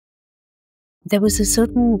there was a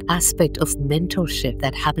certain aspect of mentorship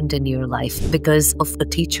that happened in your life because of a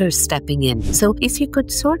teacher stepping in. So if you could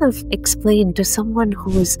sort of explain to someone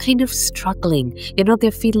who is kind of struggling, they're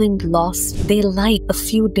feeling lost, they like a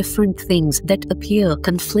few different things that appear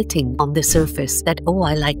conflicting on the surface, that, oh,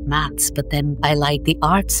 I like maths, but then I like the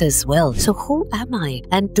arts as well. So who am I?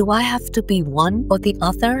 And do I have to be one or the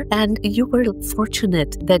other? And you were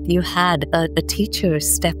fortunate that you had a teacher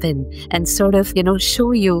step in and sort of,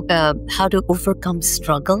 show you how to overcome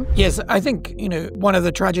struggle. Yes, I think, one of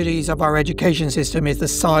the tragedies of our education system is the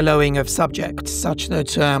siloing of subjects, such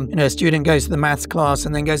that, a student goes to the maths class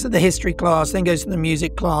and then goes to the history class, then goes to the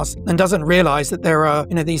music class and doesn't realize that there are,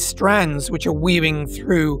 these strands which are weaving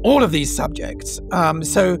through all of these subjects.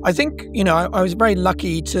 So I think, I was very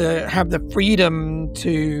lucky to have the freedom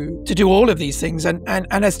to do all of these things. And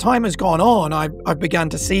as time has gone on, I've begun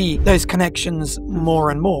to see those connections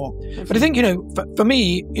more and more. But I think, for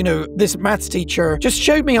me, this maths teacher just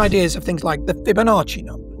showed me ideas of things like the Fibonacci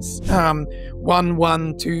numbers. 1,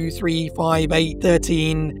 1, 2, 3, 5, 8,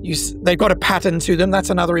 13. They've got a pattern to them. That's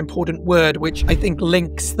another important word, which I think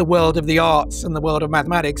links the world of the arts and the world of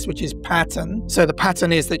mathematics, which is pattern. So the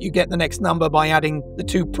pattern is that you get the next number by adding the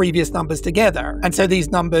two previous numbers together. And so these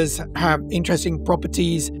numbers have interesting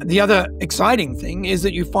properties. The other exciting thing is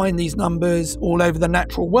that you find these numbers all over the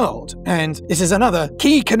natural world. And this is another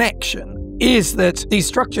key connection, is that these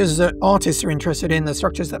structures that artists are interested in, the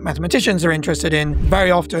structures that mathematicians are interested in, very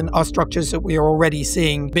often are structures that we are already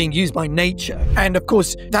seeing being used by nature. And of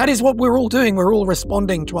course, that is what we're all doing. We're all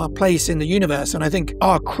responding to our place in the universe. And I think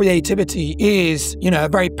our creativity is, a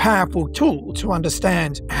very powerful tool to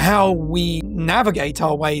understand how we navigate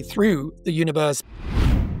our way through the universe.